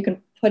you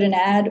can put an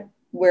ad,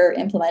 we're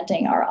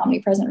implementing our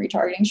omnipresent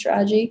retargeting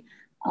strategy.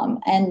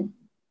 And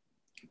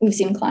we've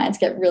seen clients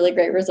get really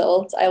great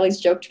results. I always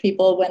joke to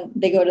people when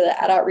they go to the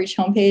AdOutreach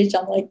homepage,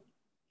 I'm like,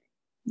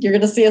 you're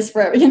going to see us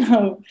forever, you're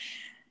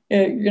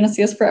going to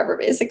see us forever,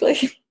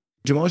 basically.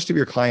 Do most of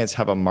your clients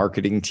have a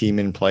marketing team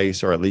in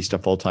place, or at least a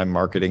full-time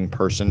marketing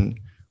person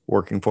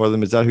working for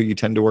them? Is that who you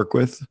tend to work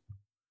with?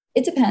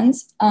 It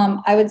depends.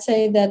 I would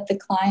say that the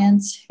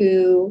clients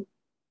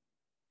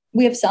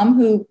we have some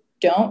who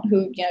don't,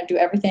 who, do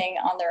everything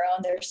on their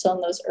own. They're still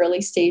in those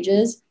early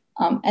stages.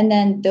 And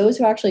then those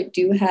who actually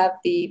do have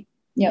the,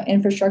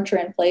 infrastructure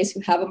in place,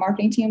 who have a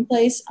marketing team in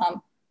place,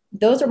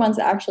 those are ones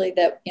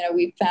that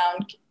we've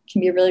found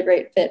can be a really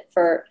great fit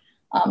for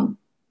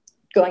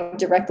going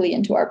directly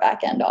into our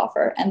back-end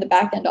offer. And the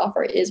back-end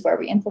offer is where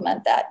we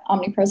implement that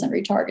omnipresent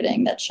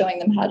retargeting, that's showing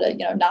them how to,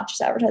 not just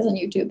advertise on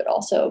YouTube, but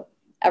also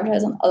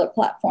advertise on other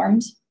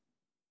platforms.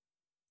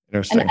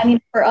 Interesting. And I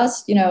mean, for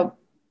us,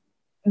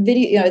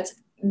 video, it's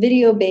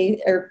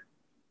video-based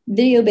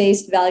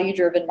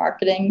value-driven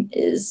marketing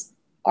is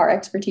our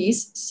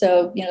expertise.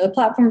 So, the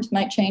platforms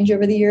might change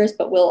over the years,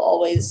 but we'll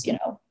always,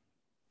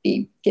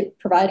 be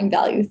providing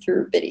value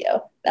through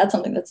video. That's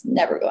something that's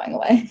never going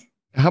away.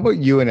 How about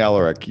you and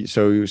Alaric?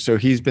 So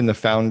he's been the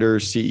founder,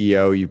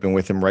 CEO. You've been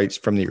with him right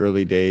from the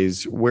early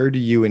days. Where do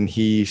you and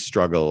he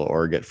struggle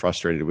or get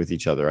frustrated with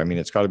each other? I mean,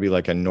 it's got to be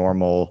like a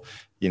normal,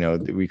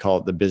 we call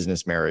it the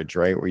business marriage,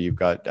 right? Where you've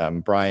got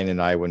Brian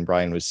and I, when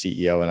Brian was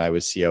CEO and I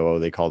was COO,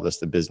 they called us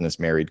the business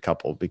married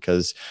couple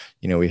because,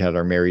 we had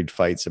our married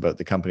fights about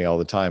the company all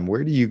the time.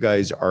 Where do you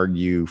guys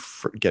argue,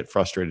 get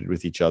frustrated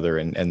with each other?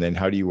 And then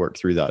how do you work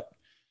through that?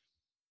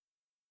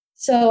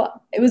 So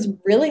it was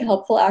really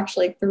helpful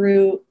actually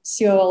through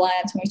COO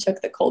Alliance when we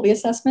took the Kolbe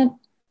assessment,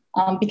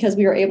 because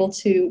we were able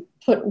to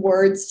put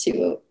words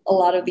to a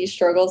lot of these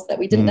struggles that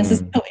we didn't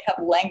necessarily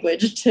have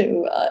language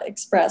to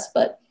express.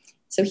 But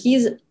so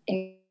he's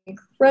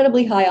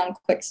incredibly high on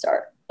quick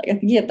start. Like I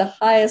think he had the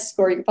highest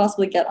score you could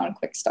possibly get on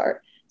quick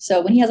start.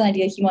 So when he has an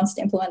idea, he wants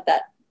to implement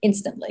that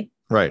instantly.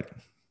 Right.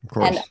 Of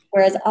course. And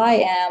whereas I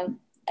am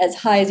as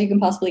high as you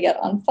can possibly get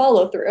on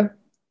follow through.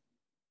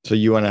 So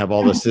you want to have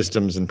all the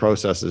systems and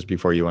processes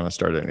before you want to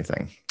start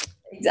anything.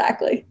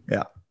 Exactly.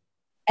 Yeah.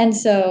 And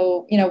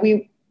so,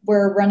 we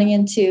were running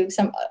into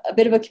a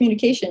bit of a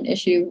communication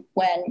issue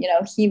when,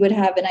 he would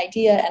have an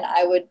idea and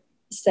I would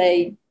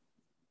say,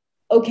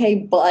 okay,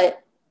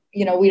 but,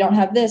 we don't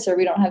have this or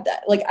we don't have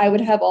that. Like I would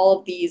have all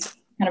of these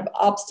kind of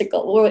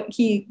obstacles,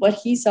 what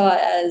he saw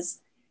as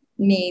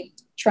me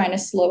trying to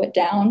slow it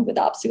down with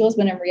obstacles,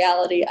 when in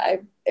reality,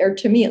 or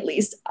to me at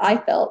least, I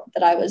felt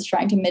that I was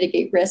trying to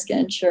mitigate risk and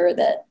ensure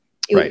that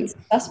it would be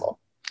successful.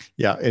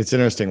 Yeah, it's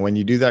interesting. When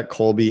you do that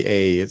Kolbe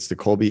A, it's the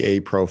Kolbe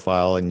A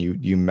profile, and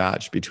you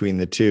match between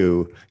the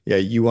two. Yeah,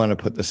 you want to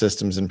put the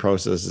systems and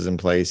processes in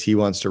place. He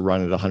wants to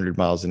run at 100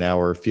 miles an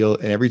hour.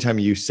 And every time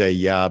you say,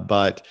 yeah,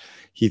 but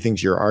he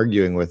thinks you're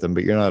arguing with him,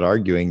 but you're not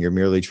arguing. You're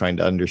merely trying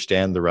to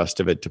understand the rest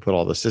of it to put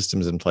all the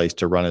systems in place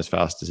to run as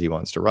fast as he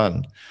wants to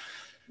run.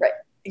 Right.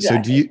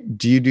 Exactly. So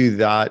do you do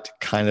that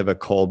kind of a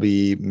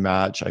Kolbe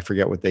match? I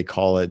forget what they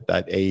call it,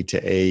 that A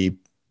to A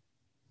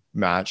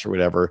match or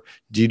whatever.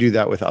 Do you do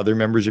that with other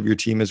members of your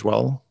team as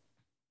well?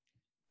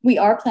 We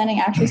are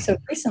planning actually. So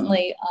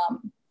recently,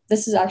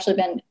 this has actually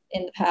been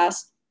in the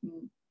past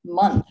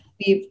month.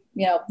 We've,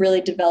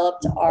 really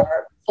developed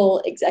our full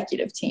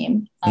executive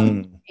team.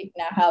 We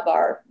now have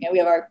we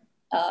have our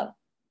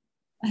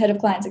head of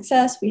client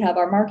success. We have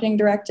our marketing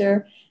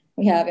director.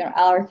 We have,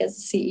 Alaric as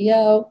the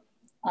CEO.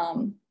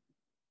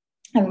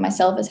 Having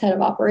myself as head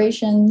of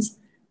operations,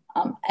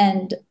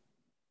 and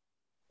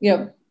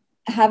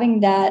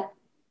having that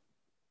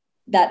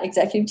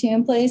executive team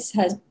in place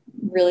has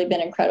really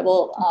been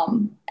incredible.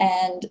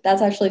 And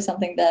that's actually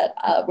something that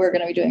we're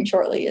going to be doing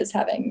shortly, is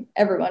having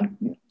everyone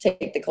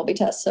take the Kolbe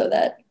test so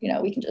that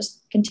we can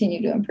just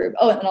continue to improve.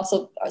 Oh, and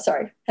also,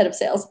 sorry, head of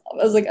sales.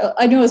 I was like,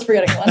 I knew I was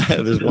forgetting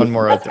one. There's one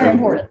more out there. Very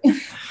important.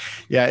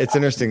 Yeah, it's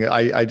interesting.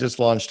 I just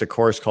launched a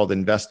course called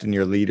Invest in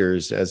Your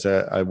Leaders as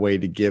a way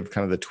to give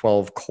kind of the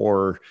 12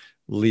 core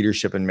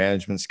leadership and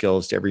management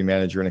skills to every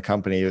manager in a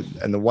company.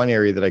 And the one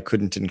area that I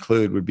couldn't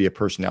include would be a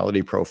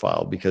personality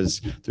profile,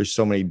 because there's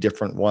so many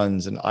different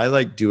ones. And I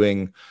like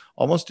doing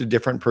almost a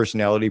different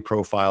personality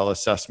profile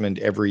assessment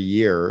every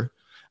year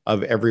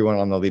of everyone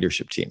on the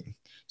leadership team.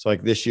 So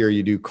like this year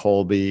you do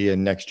Kolbe,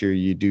 and next year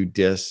you do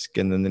DISC,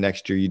 and then the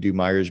next year you do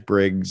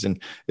Myers-Briggs.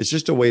 And it's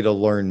just a way to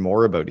learn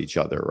more about each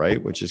other,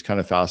 right? Which is kind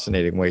of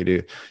fascinating way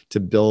to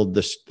build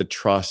the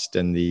trust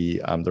and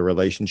the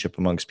relationship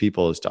amongst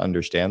people, is to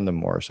understand them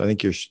more. So I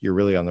think you're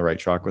really on the right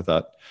track with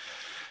that.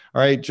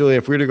 All right, Julia,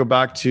 if we were to go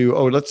back to,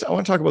 I want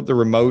to talk about the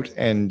remote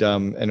and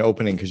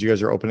opening, because you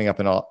guys are opening up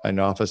an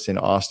office in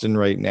Austin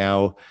right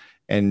now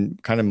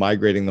and kind of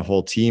migrating the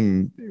whole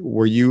team.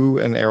 Were you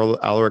and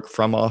Alaric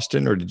from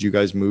Austin, or did you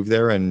guys move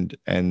there? And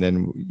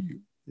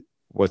then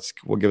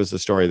give us the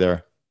story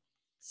there.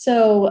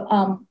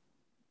 So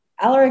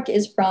Alaric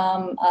is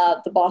from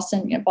the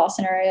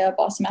Boston area,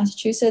 Boston,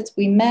 Massachusetts.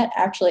 We met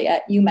actually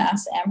at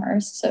UMass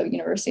Amherst, so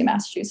University of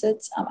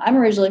Massachusetts. I'm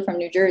originally from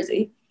New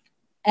Jersey,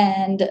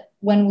 and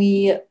when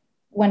we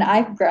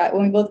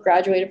both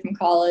graduated from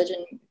college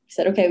and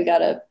said, okay, we got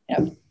to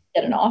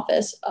get an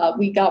office,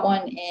 we got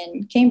one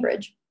in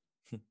Cambridge,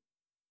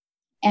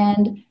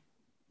 and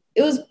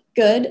it was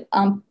good.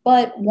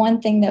 But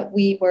one thing that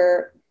we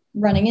were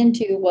running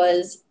into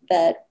was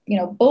that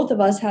both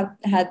of us have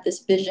had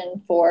this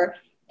vision for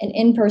an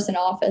in-person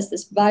office,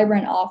 this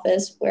vibrant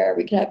office where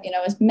we could have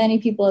as many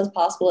people as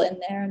possible in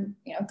there and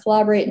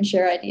collaborate and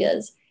share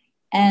ideas.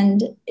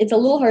 And it's a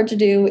little hard to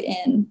do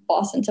in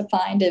Boston to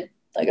find a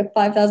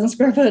 5,000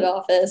 square foot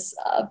office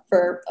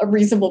for a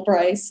reasonable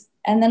price.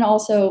 And then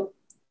also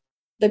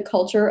the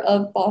culture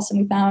of Boston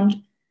we found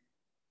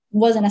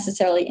wasn't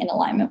necessarily in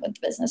alignment with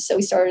the business. So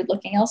we started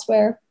looking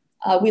elsewhere.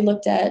 We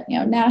looked at,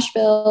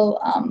 Nashville,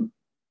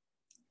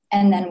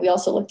 and then we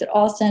also looked at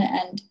Austin,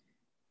 and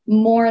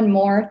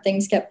more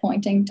things kept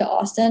pointing to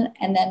Austin.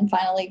 And then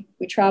finally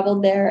we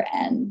traveled there,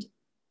 and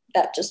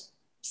that just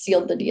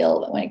sealed the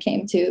deal when it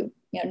came to,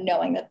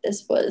 knowing that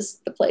this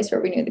was the place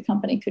where we knew the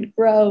company could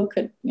grow,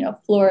 could,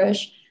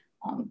 flourish,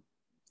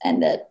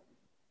 and that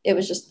it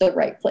was just the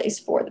right place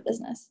for the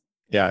business.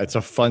 Yeah, it's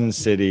a fun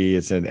city.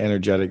 It's an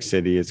energetic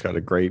city. It's got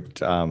a great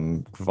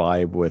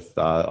vibe with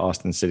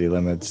Austin city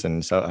limits.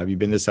 And so, have you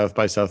been to South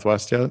by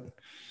Southwest yet?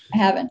 I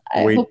haven't.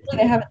 Hopefully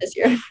they have it this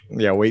year.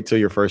 Yeah, wait till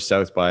your first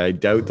South by. I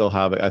doubt they'll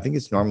have it. I think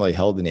it's normally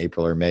held in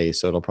April or May,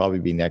 so it'll probably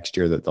be next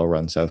year that they'll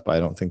run South by. I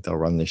don't think they'll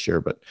run this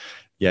year, but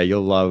yeah,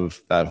 you'll love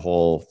that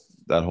whole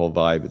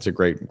vibe. It's a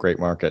great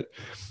market.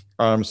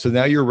 So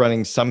now you're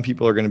running. Some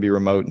people are going to be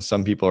remote, and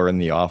some people are in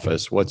the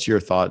office. What's your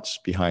thoughts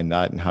behind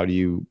that, and how do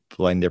you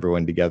blend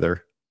everyone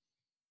together?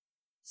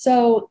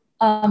 So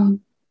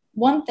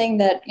one thing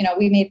that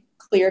we made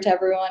clear to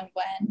everyone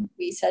when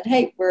we said,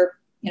 hey, we're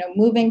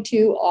moving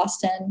to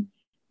Austin,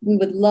 we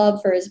would love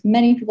for as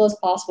many people as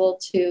possible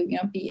to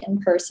be in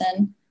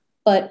person,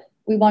 but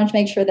we wanted to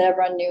make sure that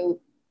everyone knew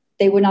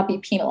they would not be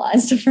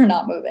penalized for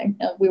not moving.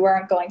 We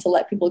weren't going to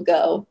let people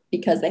go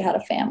because they had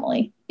a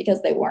family,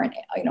 because they aren't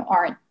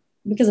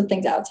because of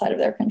things outside of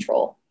their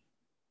control.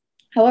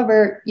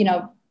 However,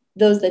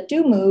 those that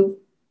do move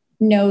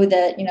know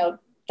that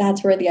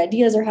that's where the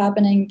ideas are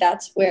happening.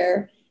 That's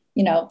where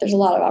there's a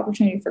lot of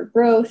opportunity for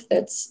growth.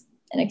 It's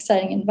an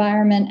exciting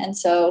environment, and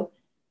so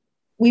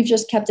we've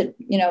just kept it,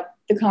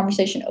 the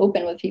conversation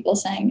open with people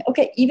saying,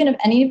 okay, even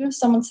if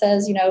someone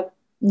says,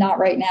 not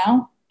right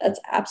now, that's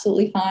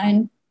absolutely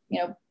fine,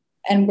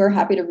 and we're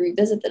happy to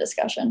revisit the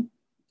discussion.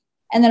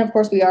 And then, of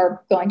course, we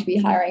are going to be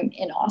hiring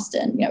in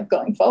Austin,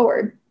 going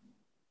forward.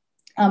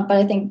 But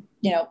I think,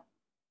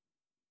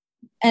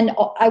 and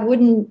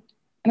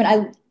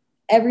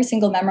every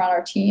single member on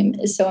our team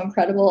is so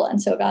incredible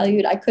and so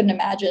valued. I couldn't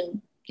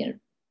imagine,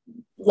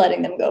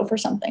 letting them go for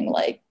something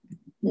like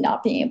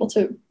not being able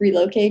to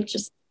relocate,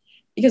 just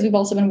because we've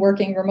also been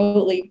working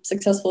remotely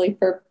successfully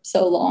for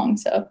so long.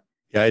 So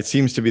yeah, it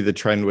seems to be the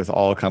trend with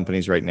all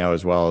companies right now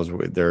as well, as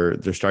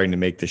they're starting to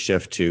make the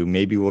shift to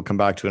maybe we'll come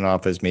back to an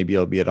office, maybe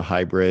it'll be at a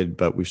hybrid,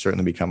 but we've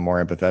certainly become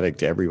more empathetic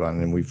to everyone,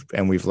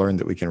 and we've learned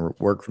that we can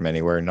work from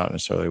anywhere and not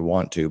necessarily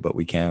want to, but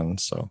we can.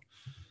 So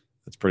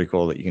it's pretty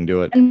cool that you can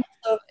do it. And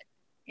so,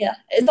 yeah,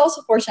 it's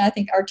also fortunate. I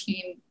think our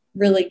team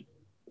really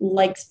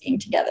likes being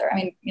together. I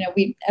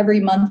mean,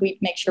 every month we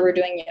make sure we're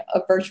doing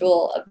a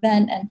virtual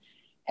event, and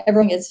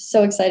everyone is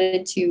so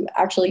excited to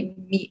actually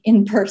meet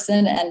in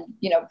person and,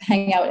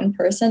 hang out in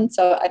person.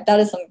 So that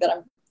is something that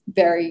I'm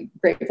very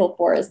grateful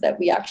for, is that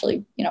we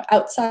actually,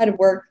 outside of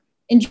work,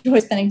 enjoy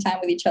spending time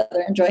with each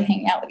other, enjoy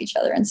hanging out with each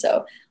other. And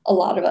so a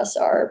lot of us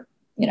are,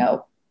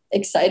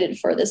 excited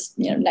for this,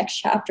 next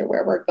chapter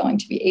where we're going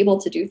to be able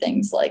to do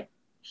things like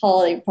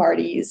holiday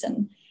parties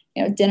and,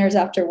 dinners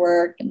after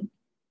work. And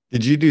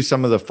did you do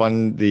some of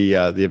the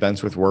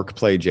events with Work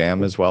Play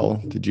Jam as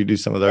well? Did you do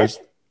some of those?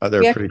 Oh,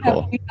 they're pretty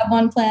cool. We have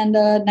one planned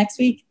next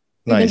week.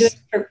 We've been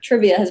doing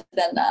trivia has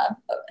been a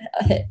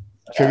hit.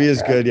 Trivia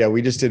is good. Yeah,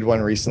 we just did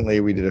one recently.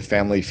 We did a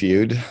Family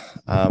Feud,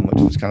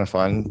 which was kind of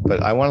fun.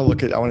 But I want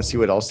to see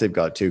what else they've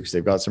got too, because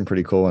they've got some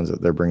pretty cool ones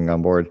that they're bringing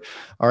on board.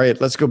 All right,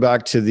 let's go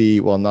back to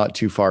not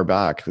too far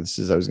back. I was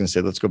going to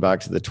say, let's go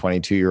back to the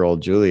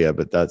 22-year-old Julia,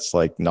 but that's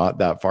like not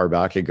that far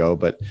back ago.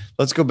 But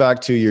let's go back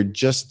to you're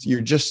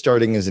just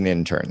starting as an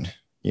intern.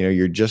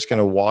 You're just going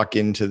to walk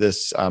into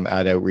this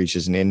AdOutreach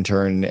as an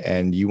intern,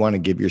 and you want to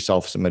give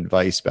yourself some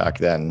advice back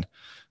then.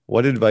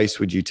 What advice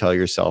would you tell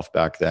yourself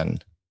back then?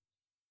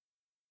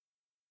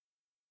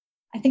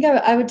 I think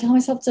I would tell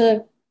myself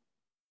to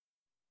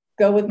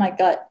go with my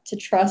gut, to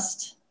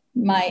trust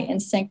my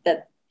instinct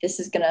that this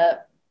is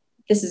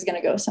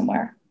gonna go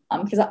somewhere.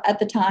 Because at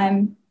the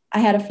time I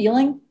had a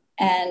feeling,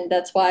 and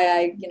that's why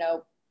I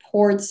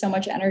poured so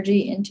much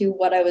energy into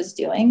what I was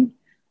doing.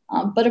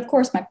 But of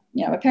course, my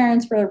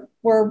parents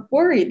were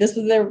worried. This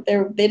was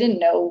they didn't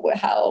know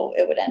how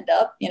it would end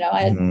up.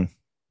 I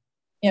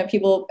had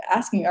people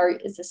asking,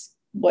 is this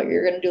what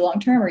you're going to do long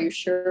term? Are you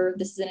sure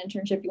this is an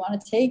internship you want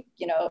to take?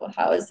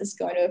 How is this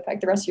going to affect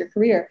the rest of your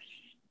career?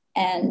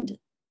 And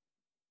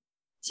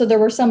so there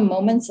were some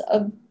moments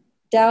of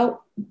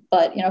doubt,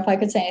 but if I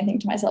could say anything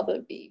to myself, it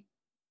would be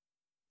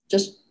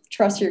just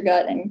trust your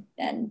gut, and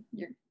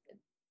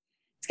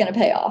it's going to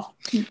pay off.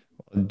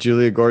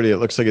 Julia Gordy, it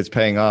looks like it's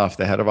paying off,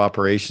 the head of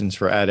operations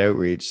for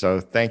AdOutreach.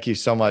 So thank you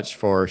so much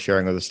for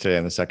sharing with us today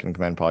on the Second in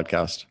Command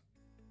podcast.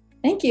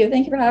 Thank you.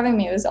 Thank you for having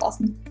me. It was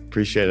awesome.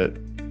 Appreciate it.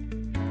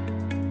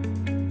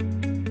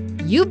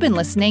 You've been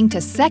listening to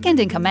Second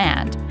in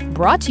Command,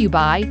 brought to you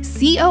by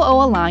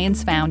COO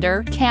Alliance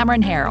founder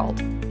Cameron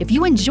Herold. If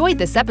you enjoyed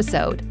this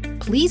episode,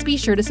 please be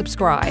sure to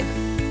subscribe.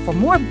 For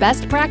more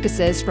best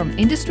practices from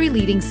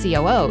industry-leading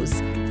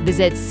COOs,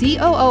 visit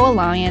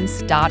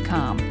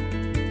COOalliance.com.